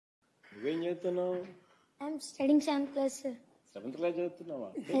I'm studying 7th class, sir. 7th class చదువుతున్నావా?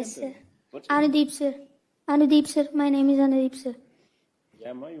 Yes, sir. Anudeep, sir. Anudeep, sir. My name is Anudeep, sir.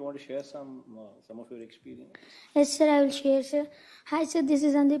 Yeah, ma, you want to share some of your experience? Yes, sir, I will share, sir. Hi, sir, this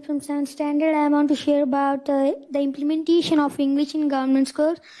is Anudeep from 7th standard. I want to share about the implementation of English in government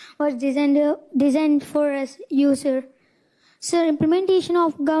schools was designed for us, you, sir. Sir, implementation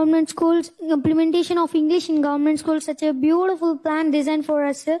of English in government schools, such a beautiful plan designed for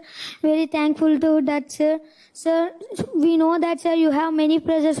us, sir. Very thankful to that, sir. Sir, we know that, sir, you have many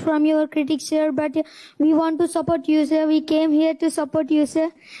pressures from your critics, sir, but we want to support you, sir. We came here to support you, sir.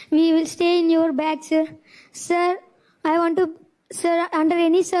 We will stay in your back, sir. Sir, sir, under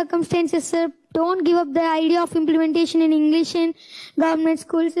any circumstances, sir, don't give up the idea of implementation in English in government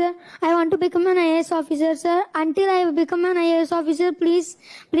schools, sir. I want to become an IAS officer, sir. Until I become an IAS officer, please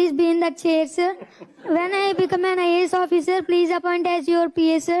be in that chair, sir. When I become an IAS officer, please appoint as your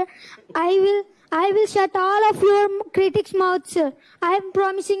PA, sir. I will shut all of your critics' mouths, sir. I am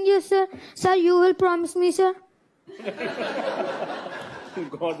promising you, sir. Sir, you will promise me, sir.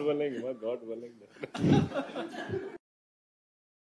 God willing, God willing.